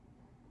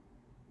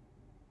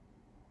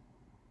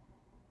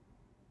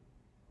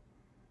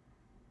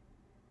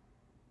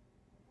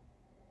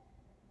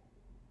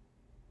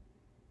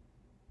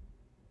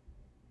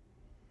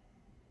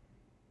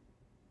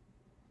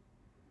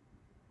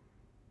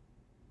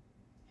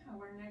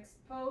 Our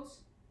next pose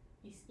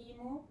is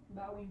Emu,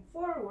 bowing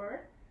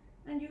forward,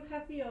 and you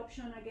have the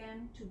option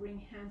again to bring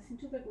hands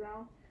into the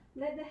ground,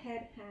 let the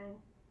head hang.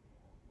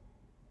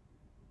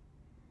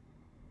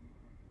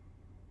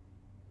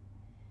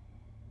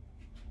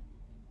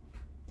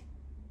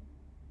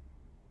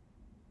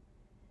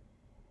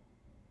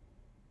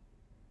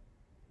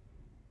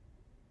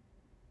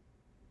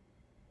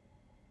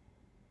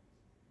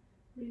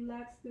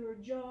 Relax your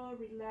jaw,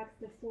 relax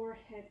the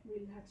forehead,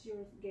 relax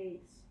your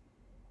gaze.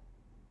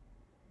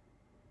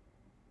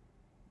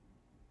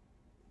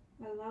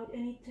 Allow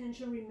any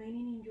tension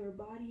remaining in your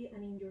body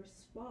and in your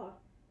spot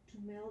to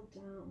melt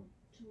down,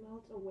 to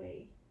melt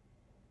away.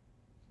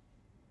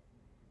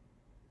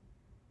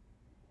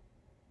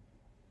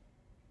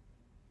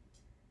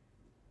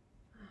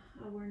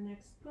 Our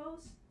next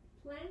pose,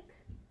 plank.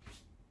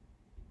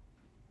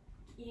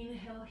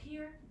 Inhale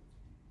here.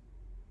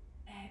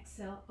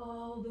 Exhale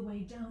all the way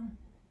down.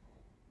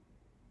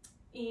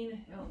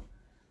 Inhale,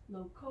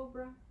 low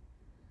cobra.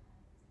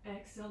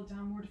 Exhale,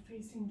 downward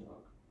facing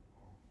dog.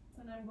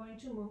 And I'm going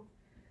to move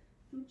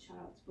to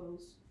child's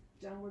pose,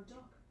 downward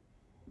dog.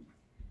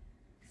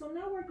 So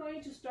now we're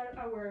going to start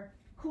our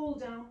cool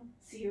down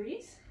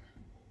series.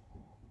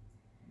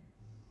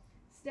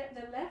 Step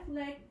the left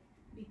leg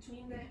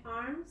between the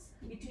arms,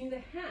 between the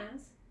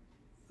hands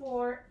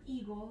for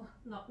eagle,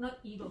 not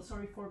eagle,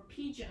 sorry, for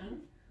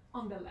pigeon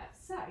on the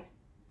left side.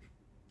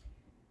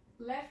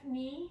 Left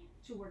knee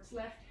towards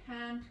left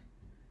hand,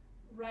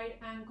 right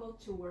ankle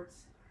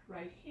towards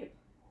right hip.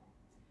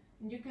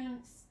 And you can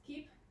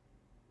skip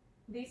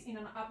this in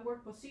an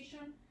upward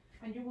position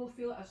and you will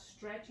feel a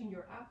stretch in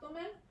your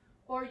abdomen,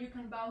 or you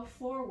can bow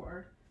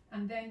forward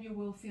and then you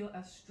will feel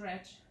a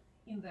stretch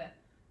in the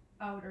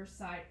outer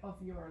side of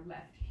your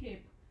left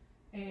hip,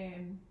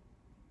 and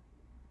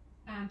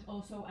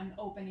also an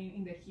opening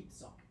in the hip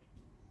socket.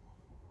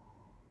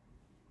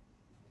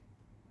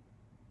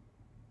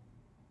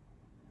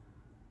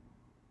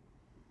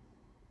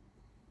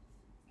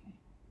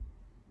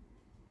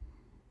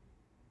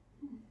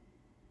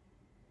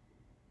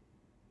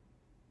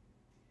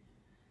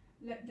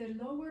 Let the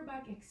lower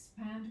back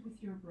expand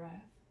with your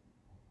breath.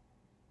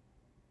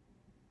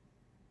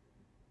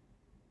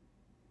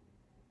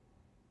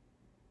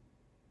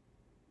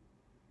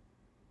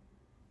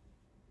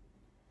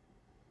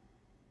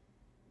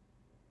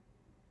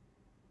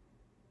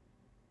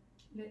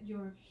 Let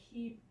your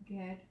hip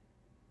get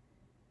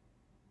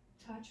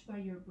touched by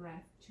your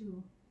breath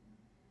too.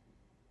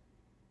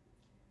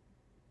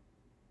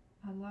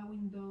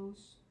 Allowing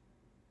those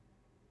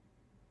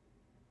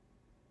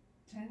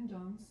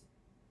tendons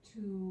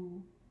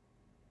to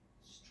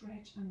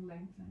stretch and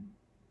lengthen.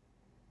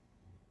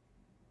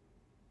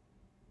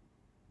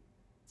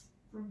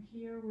 From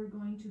here, we're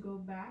going to go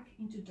back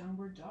into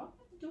downward dog.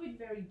 Do it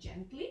very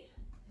gently.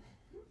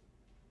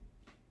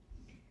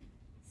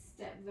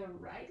 Step the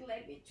right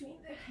leg between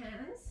the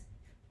hands,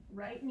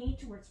 right knee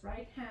towards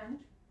right hand,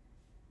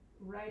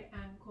 right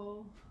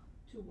ankle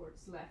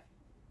towards left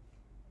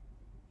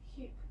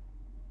hip.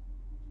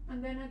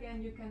 And then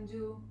again, you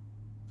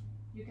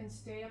can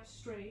stay up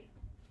straight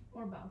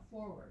or bow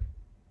forward.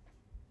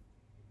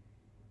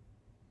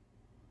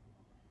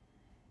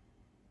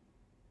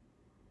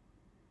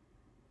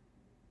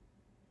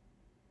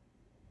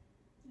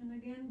 And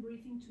again,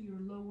 breathe into your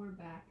lower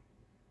back,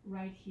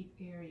 right hip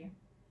area.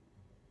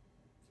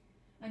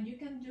 And you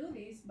can do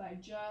this by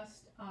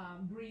just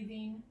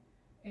breathing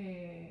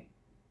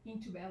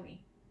into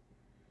belly.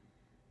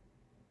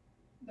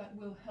 That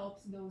will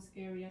help those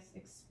areas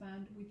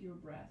expand with your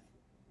breath.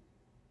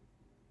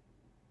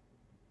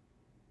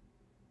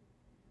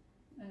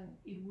 And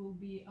it will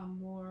be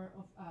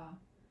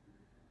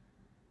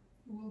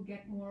you will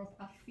get more of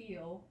a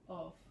feel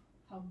of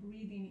how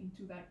breathing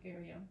into that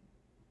area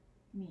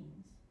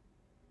means.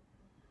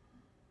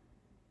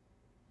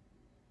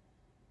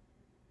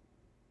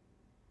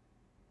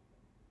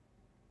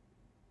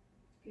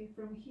 Okay,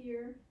 from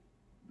here,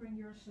 bring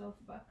yourself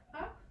back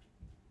up.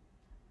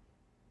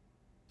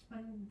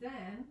 And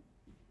then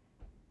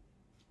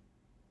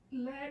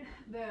let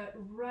the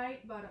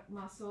right buttock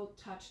muscle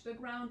touch the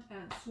ground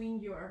and swing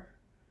your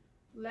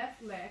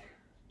left leg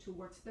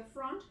towards the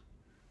front,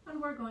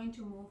 and we're going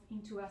to move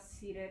into a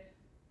seated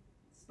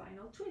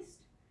spinal twist.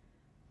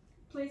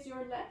 Place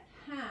your left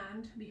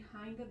hand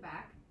behind the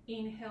back,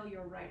 inhale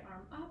your right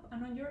arm up,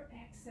 and on your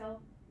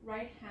exhale,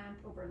 right hand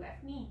over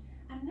left knee.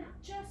 And now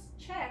just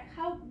check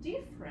how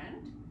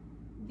different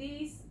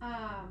this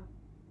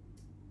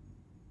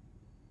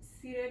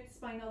seated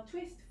spinal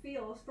twist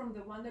feels from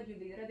the one that you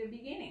did at the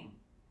beginning.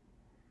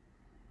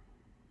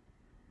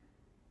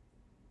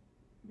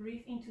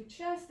 Breathe into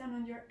chest, and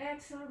on your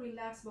exhale,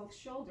 relax both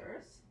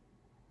shoulders.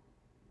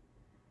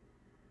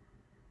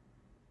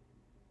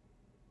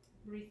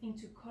 Breathe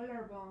into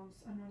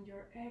collarbones, and on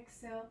your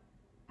exhale,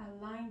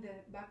 align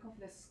the back of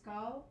the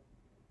skull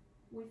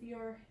with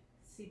your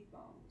sit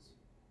bones.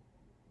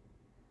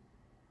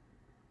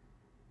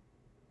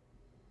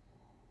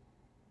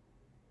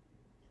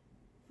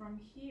 From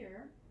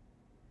here,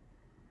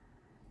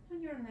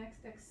 on your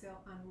next exhale,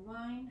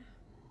 unwind.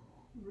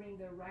 Bring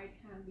the right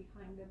hand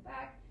behind the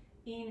back.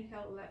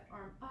 Inhale, left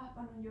arm up,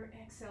 and on your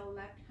exhale,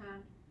 left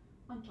hand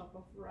on top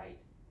of right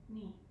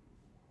knee.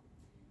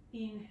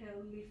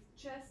 Inhale, lift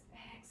chest.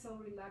 Exhale,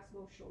 relax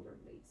both shoulder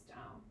blades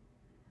down.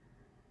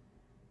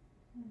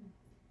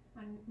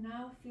 And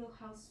now feel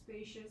how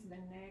spacious the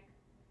neck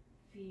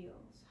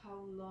feels,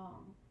 how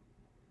long.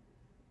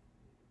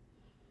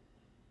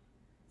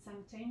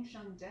 Some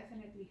tension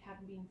definitely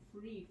had been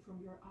free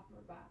from your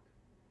upper back.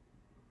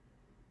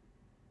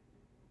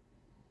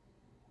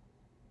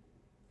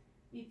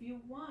 If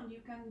you want, you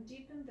can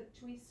deepen the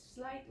twist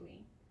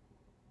slightly.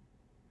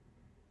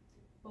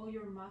 All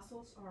your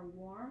muscles are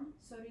warm,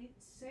 so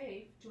it's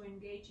safe to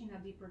engage in a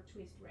deeper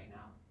twist right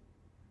now.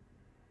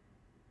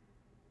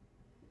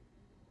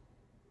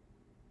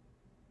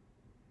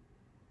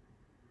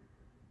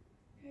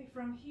 Okay,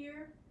 from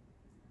here,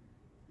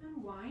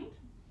 unwind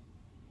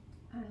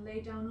and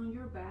lay down on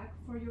your back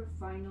for your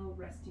final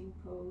resting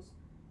pose,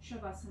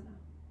 Shavasana.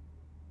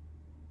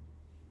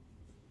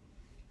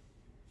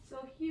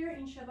 So here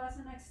in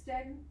Shavasana,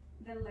 extend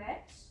the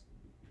legs.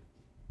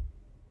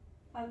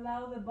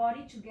 Allow the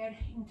body to get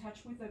in touch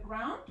with the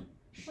ground.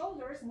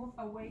 Shoulders move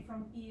away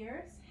from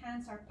ears.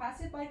 Hands are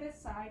passed by the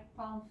side,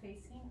 palm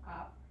facing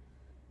up.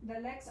 The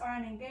legs are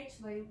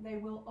unengaged, they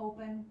will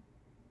open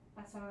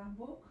as a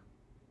book.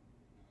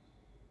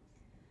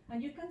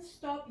 And you can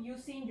stop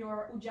using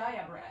your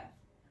Ujjayi breath.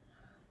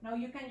 Now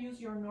you can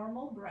use your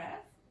normal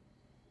breath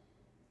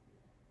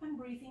and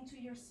breathe into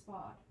your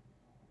spot.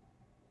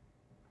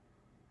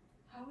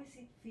 How is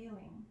it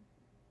feeling?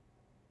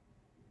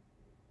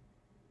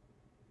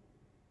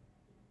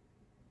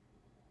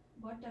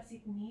 What does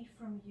it need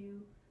from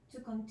you to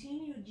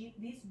continue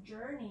this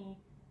journey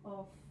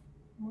of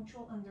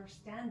mutual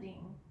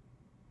understanding?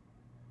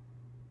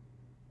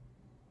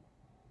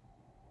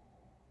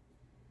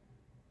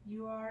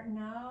 You are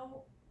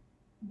now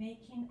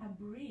making a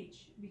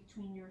bridge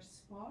between your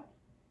spot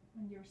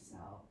and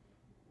yourself.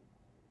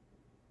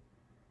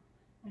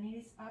 And it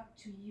is up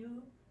to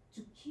you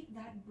to keep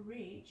that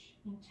bridge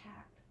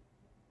intact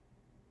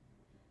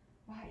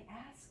by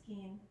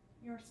asking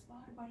your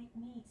spot what it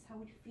needs,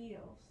 how it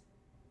feels.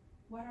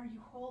 What are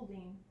you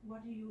holding?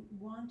 What do you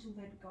want to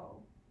let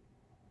go?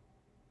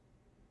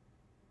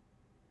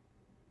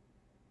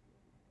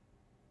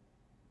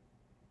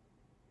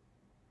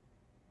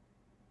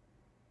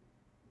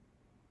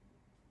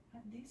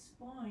 At this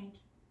point,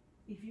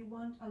 if you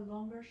want a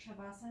longer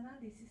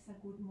Shavasana, this is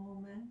a good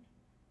moment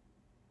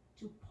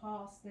to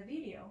pause the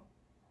video.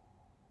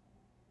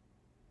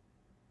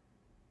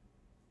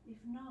 If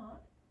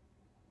not,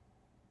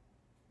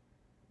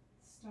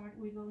 start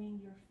wiggling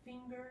your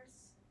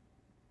fingers,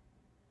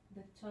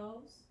 the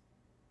toes,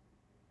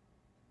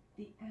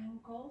 the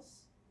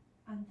ankles,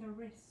 and the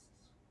wrists.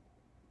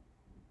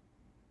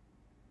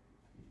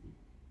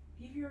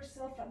 Give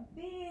yourself a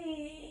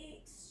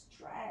big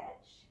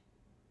stretch,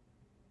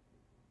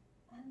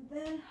 and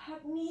then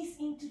hug knees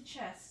into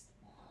chest,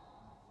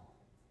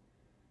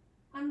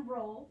 and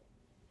roll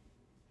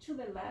to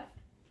the left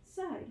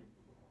side.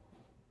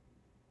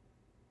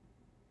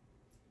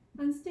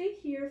 And stay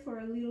here for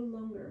a little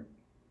longer.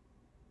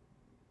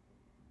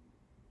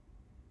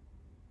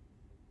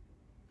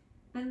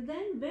 And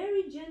then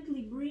very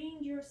gently bring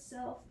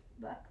yourself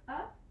back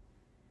up,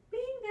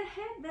 being the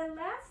head the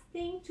last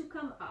thing to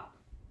come up.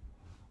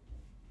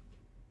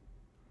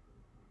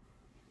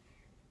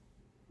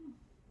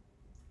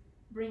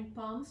 Bring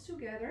palms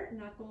together,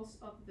 knuckles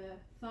of the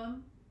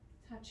thumb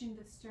touching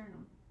the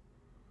sternum.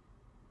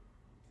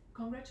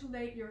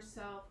 Congratulate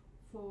yourself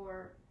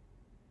for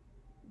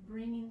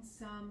bringing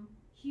some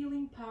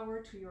healing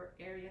power to your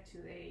area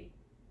today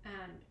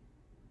and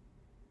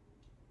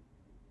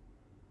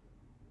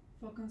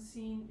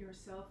focusing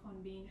yourself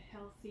on being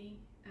healthy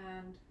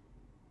and,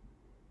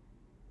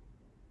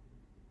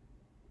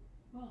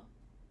 well,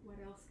 what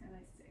else can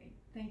I say?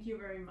 Thank you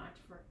very much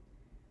for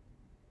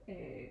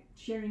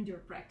sharing your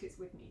practice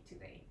with me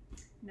today.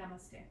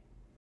 Namaste.